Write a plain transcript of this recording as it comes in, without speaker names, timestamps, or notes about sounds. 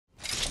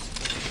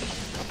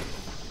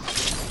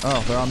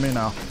Oh, they're on me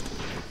now.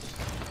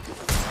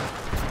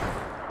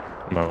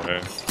 No way.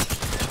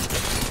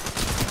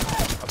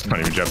 That's not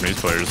even Japanese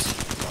players.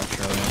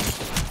 Australian.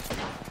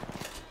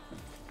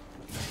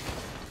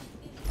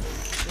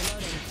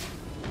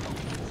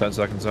 10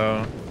 seconds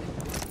out.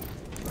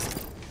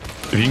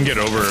 If you can get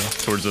over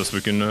towards us,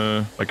 we can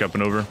like up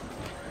and over.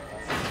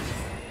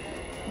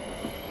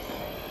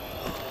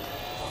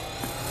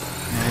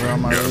 Got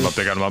him up,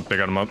 they got him up, they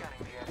got him up.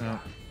 Yeah.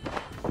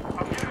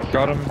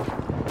 Got him.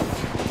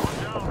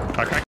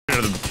 I can't get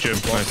out of the gym.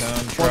 Nice. Nice.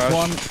 Down, Fourth trash.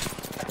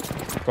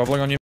 one.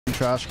 Bubbling on you.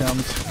 Trash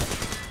cams.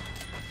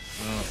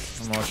 Oh,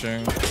 I'm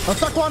watching. I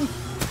stuck one.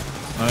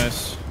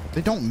 Nice.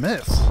 They don't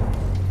miss.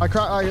 They're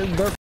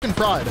fucking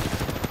fried.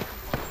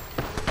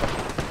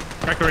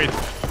 Crack the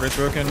wraith. Wraith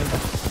broken.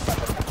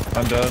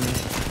 I'm done.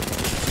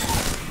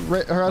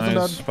 Horizon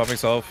Nice. dead. Popping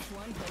self.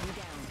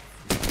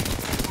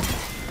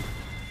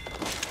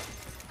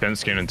 10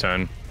 scan and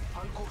 10.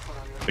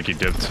 I think he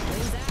dipped.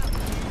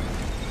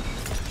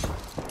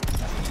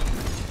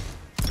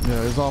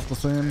 Yeah, he's off the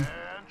scene.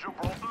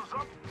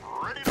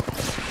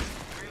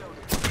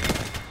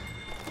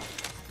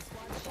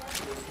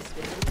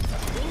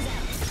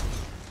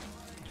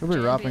 He'll be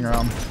wrapping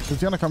around.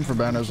 He's gonna come for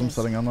banners. I'm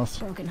sitting on this.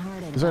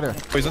 He's right here.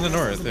 Oh, he's in the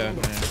north, yeah.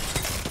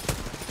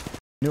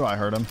 Knew I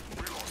heard him.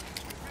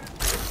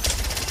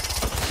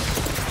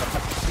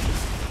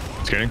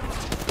 Scanning.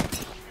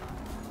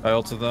 I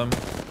ulted them.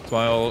 It's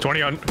my ult.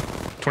 20 on,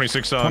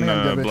 26 on, 20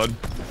 on blood.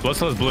 Blood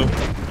still has blue.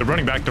 They're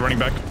running back, they're running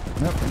back.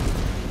 Yep.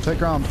 Take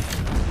ground.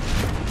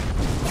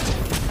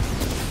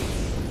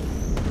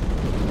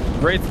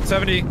 Wraith,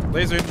 70.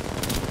 Laser.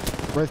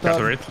 Wraith Got dead.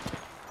 the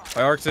wraith.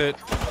 I arced it.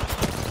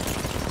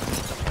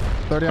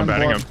 30 I'm on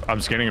batting blood. him. I'm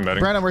scanning and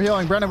batting. Brandon, we're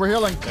healing. Brandon, we're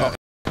healing. Yeah.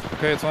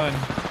 Okay, it's fine.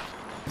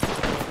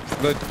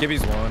 Good.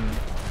 Gibby's one.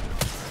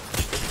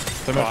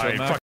 Put my I shield,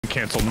 Mac. fucking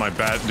canceled my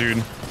bat,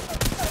 dude.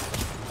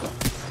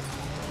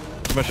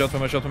 Put my shield, put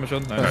my shield, put my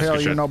shield. The Nice. hell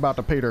good you shit. know about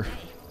the Peter?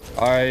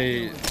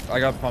 I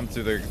got pumped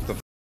through the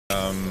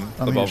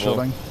bubble.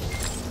 Shielding.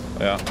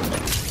 Yeah.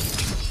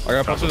 I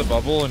got pumped through the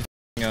bubble and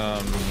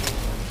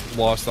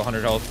lost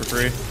 100 health for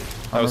free.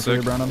 That was For you,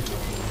 sick. Brandon.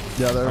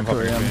 Yeah, they're I'm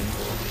pumping Korean. green.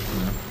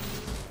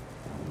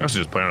 I was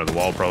just playing under the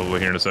wall probably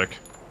here in a sec.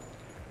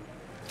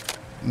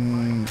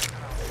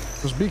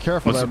 Just be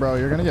careful there, bro.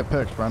 You're gonna get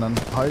picked, Brandon.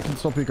 How you can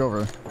still peek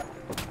over.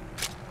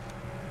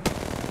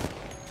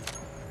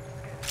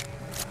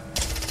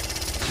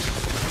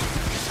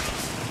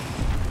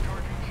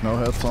 No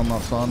hits on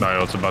that sun.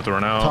 No, it's about to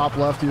run out. Top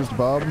left used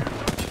bub.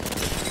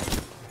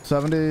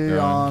 70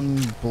 on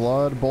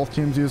blood. Both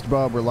teams used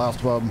bub. We're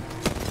last bub.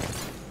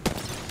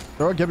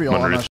 Throw a Gibby all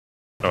on that.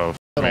 Oh,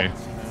 me.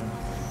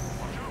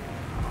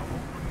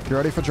 You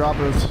ready for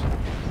droppers?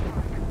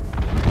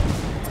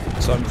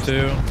 Sun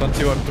 2. Sun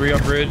 2 on 3 on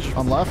bridge.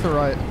 On left or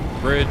right?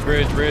 Bridge.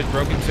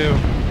 Broken 2.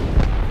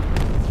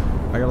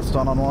 I got a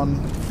stun on one.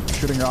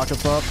 Shooting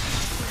rockets up.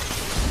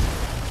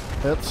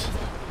 Hits.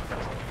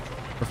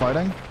 We're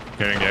fighting.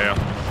 Getting, yeah.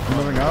 I'm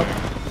moving up.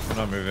 I'm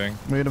not moving.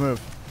 We need to move.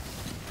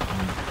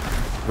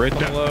 Wraith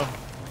on the low.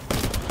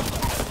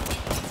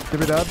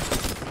 Gibby dead.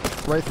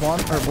 Wraith 1,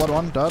 or blood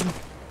 1, dead.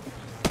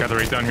 Got the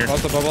wraith down here.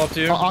 Toss the bubble up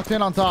to you.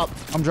 Octane on top.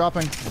 I'm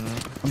dropping.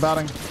 I'm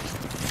batting.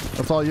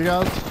 That's all you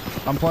guys.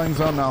 I'm playing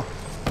zone now.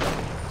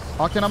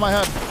 Octane on my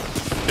head.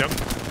 Yep.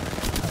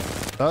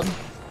 Dead.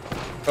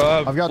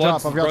 I've got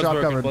drop. I've got drop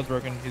broken. covered. Blood's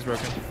broken. He's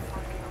broken.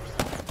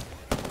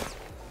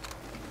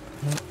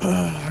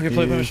 I can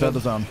play by my He's shield.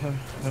 dead the zone.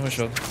 Play my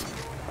shield.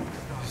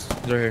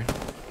 They're here.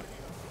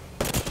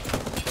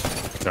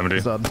 70.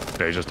 He's dead.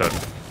 Yeah, he's just dead.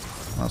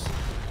 Nice.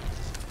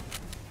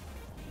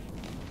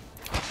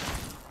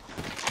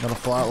 Got a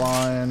flat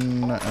line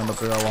and a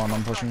 301.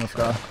 I'm pushing this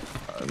guy.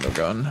 No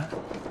gun.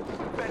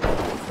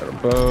 Got a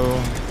bow.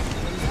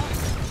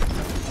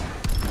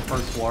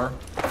 First floor.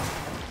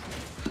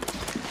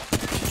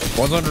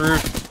 One's on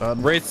roof.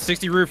 Dead. Wraith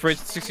 60 roof.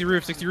 Wraith 60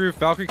 roof. 60 roof.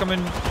 Valkyrie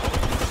coming.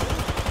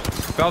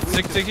 Valk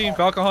 60.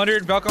 Valk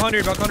 100. Valk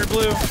 100. Valk 100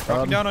 blue.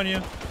 Dropping down on you.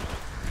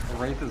 The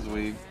Wraith is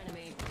weak.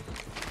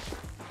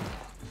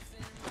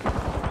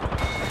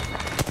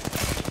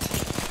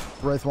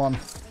 Wraith 1.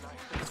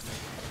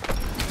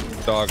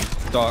 Dog.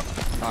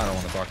 I don't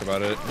want to talk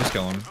about it. Just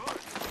kill him.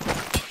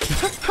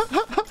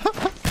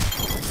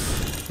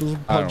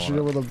 Just punch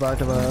you with the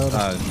back of the head.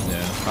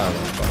 Yeah. I don't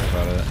want to talk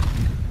about it.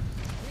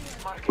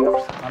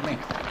 On me.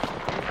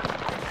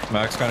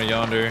 Max kind of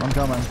yonder. I'm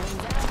coming.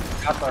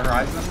 Got the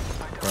horizon.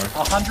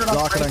 100 on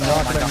Rocketing, Wraith.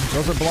 Oh my God. rocketing.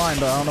 Those are blind.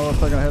 I don't know if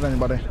they're gonna hit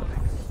anybody.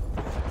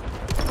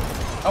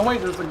 Oh wait,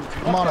 there's a.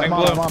 I'm on it, I'm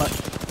on it, I'm on it.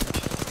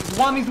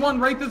 He's one.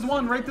 Wraith is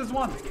one. Wraith is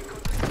one.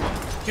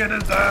 Get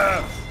his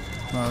ass.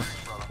 Nice.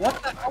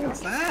 What the hell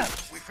is that?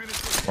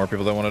 More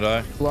people that want to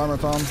die. Blue armor,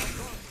 Tom.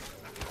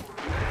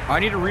 I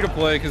need to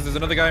redeploy because there's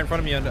another guy in front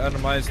of me on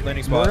my landing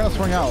We're spot. gonna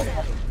swing out.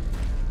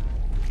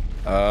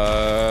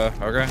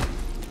 Okay.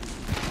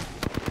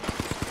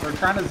 They're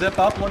trying to zip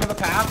up. Look at the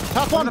path.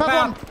 Path Look one, at the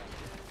path path.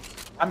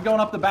 I'm going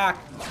up the back.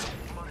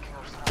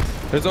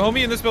 There's a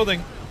homie in this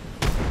building.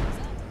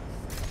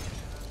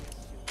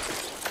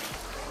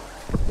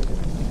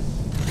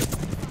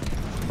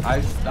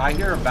 I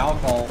hear a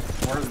Valkyrie.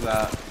 Where's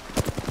that?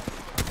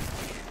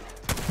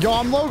 Yo,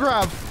 I'm low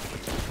grab.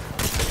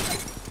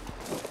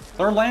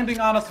 They're landing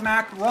on us,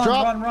 Mac. Run,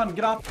 Drop. run.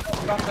 Get off.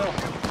 Get off hill.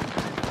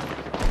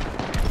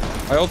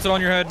 I ulted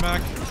on your head,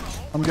 Mac.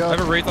 I'm I good.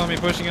 have a wraith on me,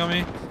 pushing on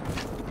me.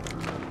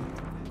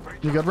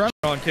 You good, Ren?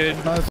 Come on, kid.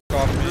 Nice.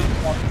 Off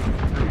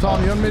me.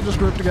 Tom, you and me just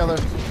group together.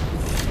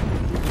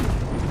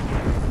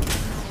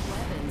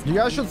 You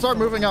guys should start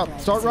moving up.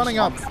 Start running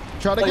up.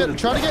 Try to get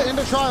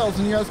into trials,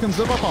 and you guys can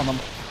zip up on them.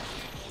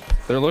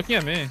 They're looking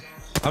at me.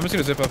 I'm just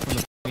gonna zip up from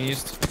the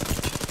east.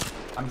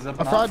 I'm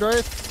zipping I fried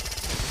Wraith.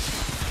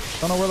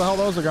 Don't know where the hell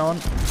those are going.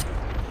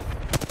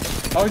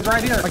 Oh, he's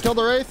right here. I killed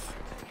the Wraith.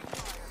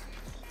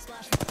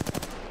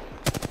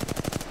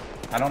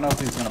 I don't know if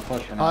he's gonna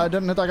push or not. I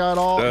didn't hit that guy at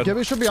all. Dead.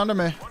 Gibby should be under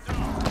me.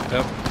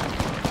 Yep.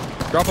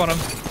 Drop on him.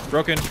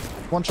 Broken.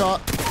 One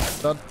shot.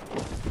 Dead.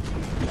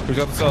 Who's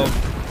got the cell?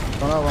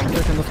 Don't know. I'm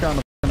kicking this guy in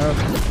the f***ing head.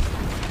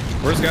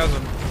 Where's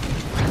Gasm?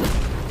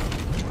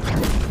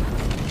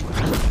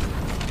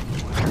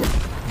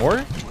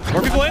 More?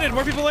 More people landed.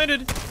 More people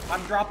landed.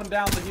 I'm dropping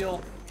down the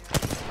hill.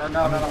 Or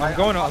no.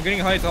 I'm getting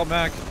height to help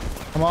Mac.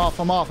 I'm off.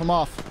 I'm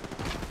gonna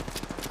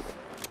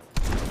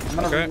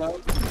Okay.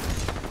 reload.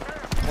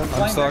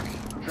 I'm stuck.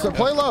 So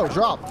play low.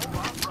 Drop.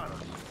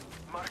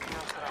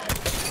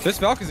 This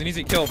Valk is an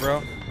easy kill,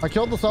 bro. I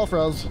killed the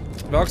self-res.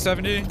 Valk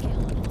 70. Here,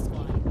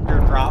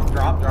 drop.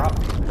 Dropped?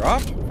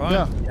 Fine.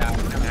 Yeah. Yeah,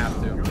 we're gonna have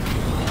to.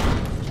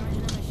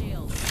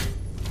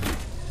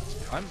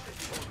 I'm...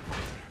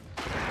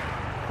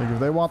 Like if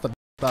they want the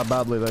that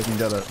badly, they can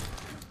get it.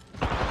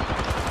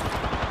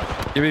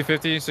 Give me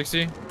 50,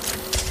 60.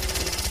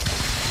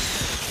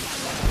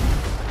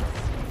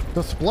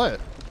 The split.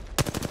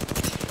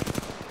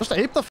 Just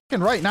ape the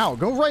fucking right now.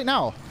 Go right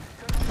now.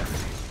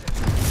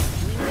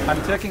 I'm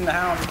ticking the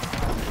hound.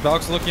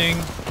 Valk's looking.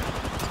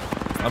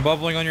 I'm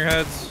bubbling on your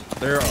heads.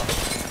 There.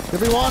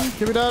 Give me one.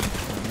 Give me dead.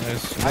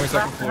 Nice. I Going second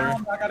dropped the floor.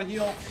 hound. I gotta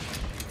heal.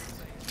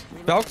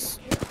 Valk's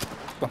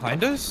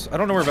behind us? I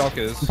don't know where Valk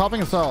is. I'm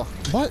popping a cell.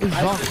 What is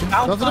Valk? That's a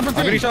different I'm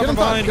team. getting shot Get from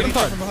behind. inside. Get Getting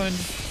shot inside. from behind.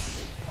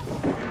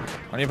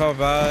 I need to pop a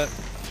bat.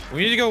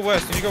 We need to go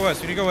west. Need to go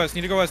west. Need to go west.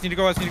 Need to go west. Need to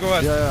go west. Need to go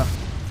west. Yeah.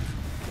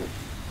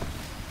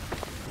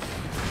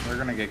 We're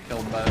gonna get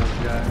killed by those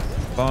guys.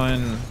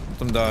 Fine. Let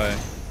them die.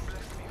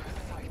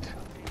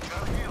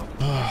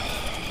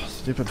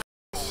 Stupid.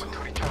 Just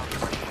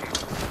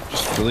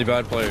really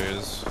bad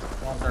players.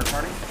 Want third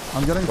party?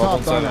 I'm getting Bubble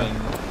popped on 7. it.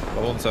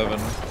 Bubble 7.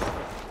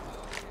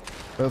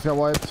 Those got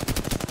wiped.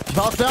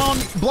 Valk down.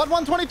 Blood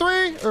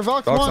 123 or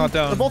Valk's Valk's one. not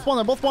down. They're both one.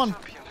 They're both one.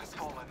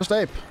 Just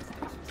ape.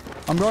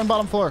 I'm going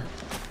bottom floor.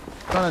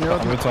 Turn in. You're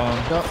I'm with Tom.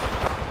 Yep.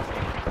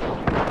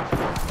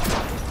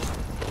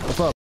 What's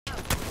up?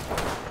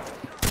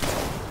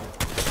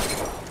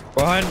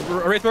 Behind.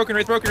 Wraith broken.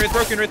 Wraith broken. Wraith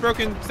broken. Wraith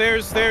broken.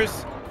 Stairs.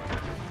 Stairs.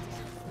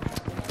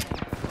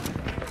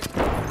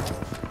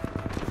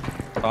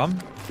 Tom?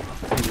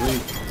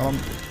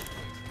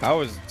 How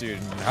was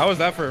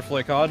that for a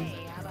flick, Hod?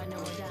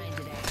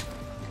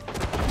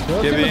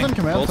 The Give team me. is in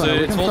command center. We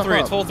It's can full step 3. up.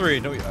 It's full 3.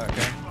 No, okay.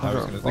 I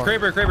was gonna. The Fuck.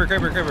 Kraber.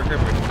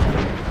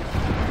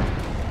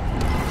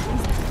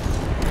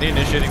 Any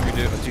initiating we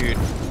do, dude.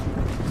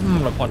 I'm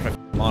gonna punch my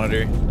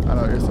monitor. I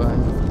know what you're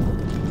saying.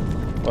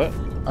 What?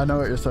 I know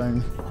what you're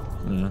saying.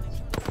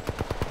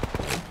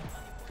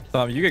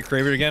 Tom, you get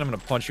Kraber again, I'm gonna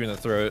punch you in the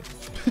throat.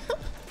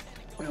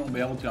 We won't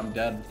be able to. I'm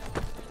dead.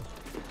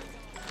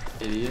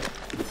 Idiot.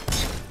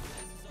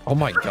 Oh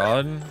my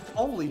god.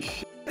 Holy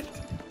shit.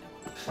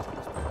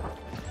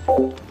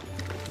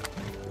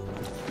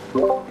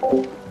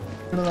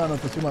 No,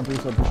 it's a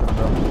 2-1-3 sub push it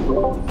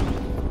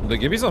down. They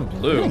give me some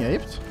blue. Getting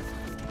aped?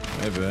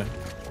 Maybe.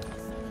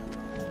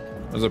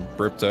 There's a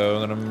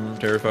Brypto that I'm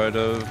terrified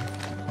of.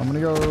 I'm gonna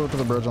go to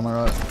the bridge on the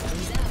right.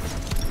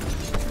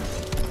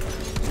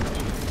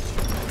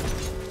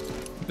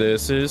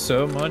 This is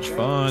so much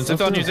fun. Zipped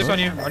on you, zipped on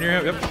you. On your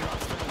hip,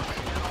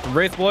 yep.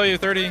 Wraith below you,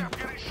 30.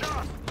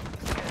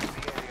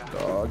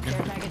 Dog.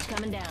 Package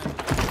coming down.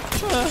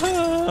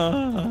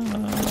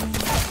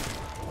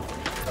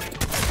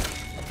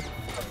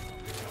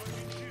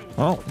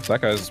 Oh,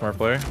 that guy's a smart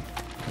player.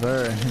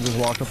 There, he just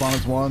walked up on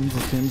his ones.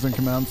 His team's in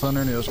command center,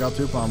 and he just got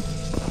 2 pumped.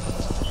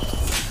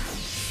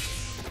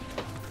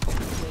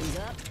 Wings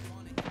up.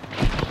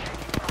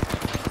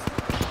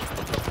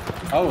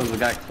 Oh, is the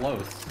guy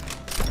close?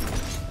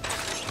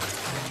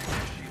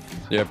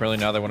 Yeah, apparently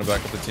now they want to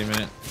back up the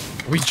teammate.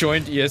 We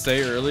joined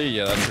ESA early?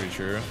 Yeah, that's pretty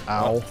true.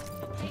 Ow.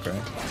 Okay.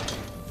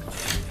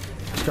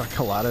 Just got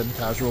collided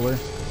casually.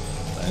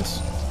 Nice.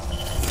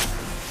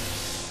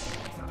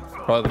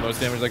 Probably the most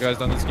damage that guy's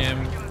done this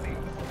game.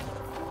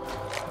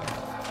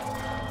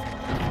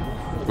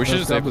 We should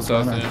just tape this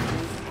out, dude.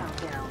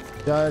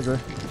 Yeah, I agree.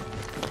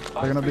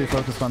 They're gonna be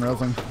focused on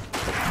resing.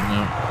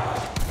 No.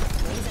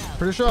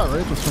 Pretty sure that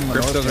Wraith was from the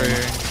north. Crypto's right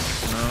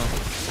side. here.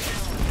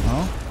 No?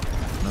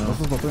 No. This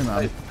is the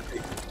 3-man.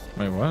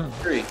 Wait, what?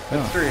 3. Yeah.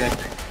 It's 3, I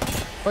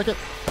think. Like it.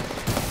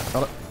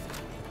 Got it.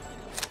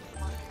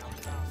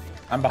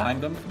 I'm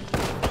behind them.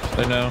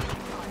 They know.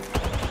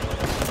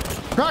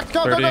 Cracked.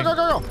 Go, go, 30. go, go,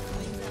 go, go.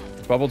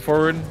 Bubbled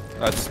forward.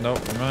 That's nope.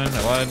 Never mind.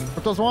 I lied.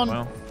 Crypto's one.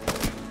 Wow.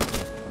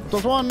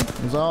 Crypto's one.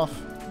 He's off.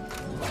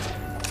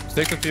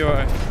 Stick the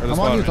POI. I'm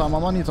on you, Tom.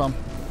 I'm on you, Tom.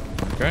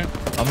 Okay.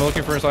 I'm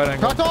looking for a side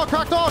angle. Cracked all.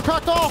 Cracked all.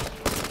 Cracked all.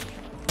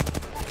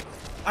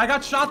 I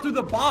got shot through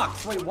the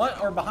box. Wait, what?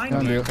 Or behind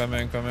Coming, me?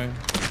 Coming.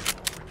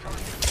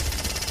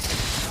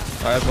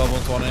 I have bubble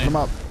 20. Come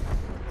up.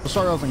 Let's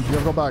start rosing. You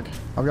gotta go back.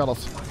 I've got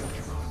us.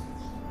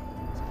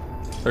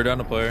 They're down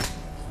to player.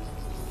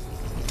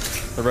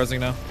 They're resing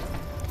now.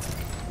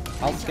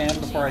 I'll scan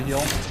before I heal.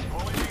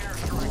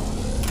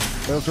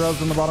 There's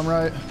res in the bottom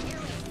right.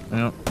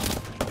 Yep.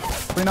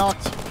 3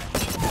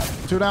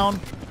 knocked. 2 down.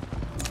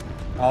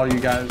 All you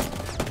guys.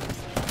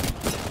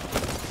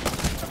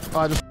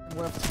 I just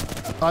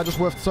whiffed. I just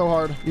whiffed so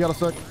hard. You got a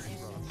stick.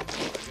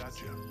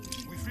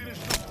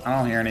 I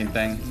don't hear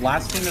anything.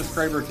 Last team is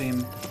Kraber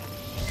team.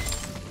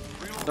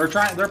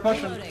 They're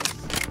pushing.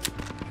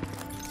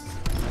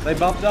 They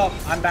bumped up.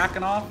 I'm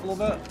backing off a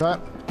little bit.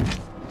 Okay.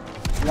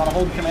 You want to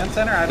hold command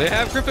center? They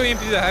have crypto EMP.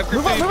 They have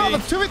crypto Move up. EMP.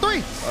 It's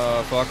 2v3.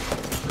 Fuck.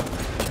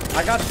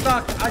 I got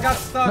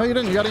stuck. No, you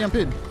didn't. You got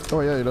EMP'd.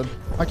 Oh, yeah, you did.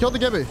 I killed the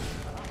Gibby.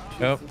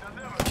 Yep.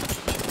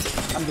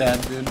 I'm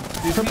dead, dude.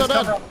 Crypto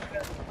dead.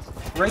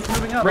 Wraith's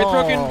moving up. Wraith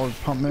broken. Oh,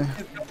 pump me.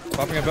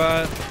 Popping a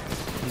bat.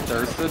 He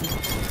thirsted.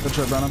 Good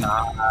shit, Brennan.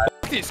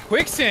 This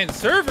quicksand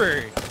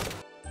server.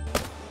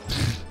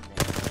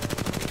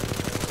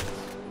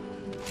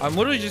 I'm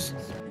literally just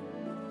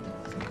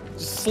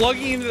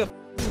slugging into the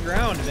f***ing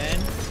ground, man.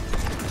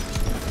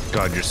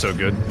 God, you're so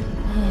good.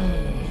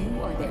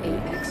 You are the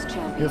Apex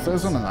champion. Yes, it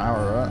isn't an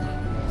hour, right?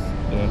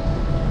 Yeah.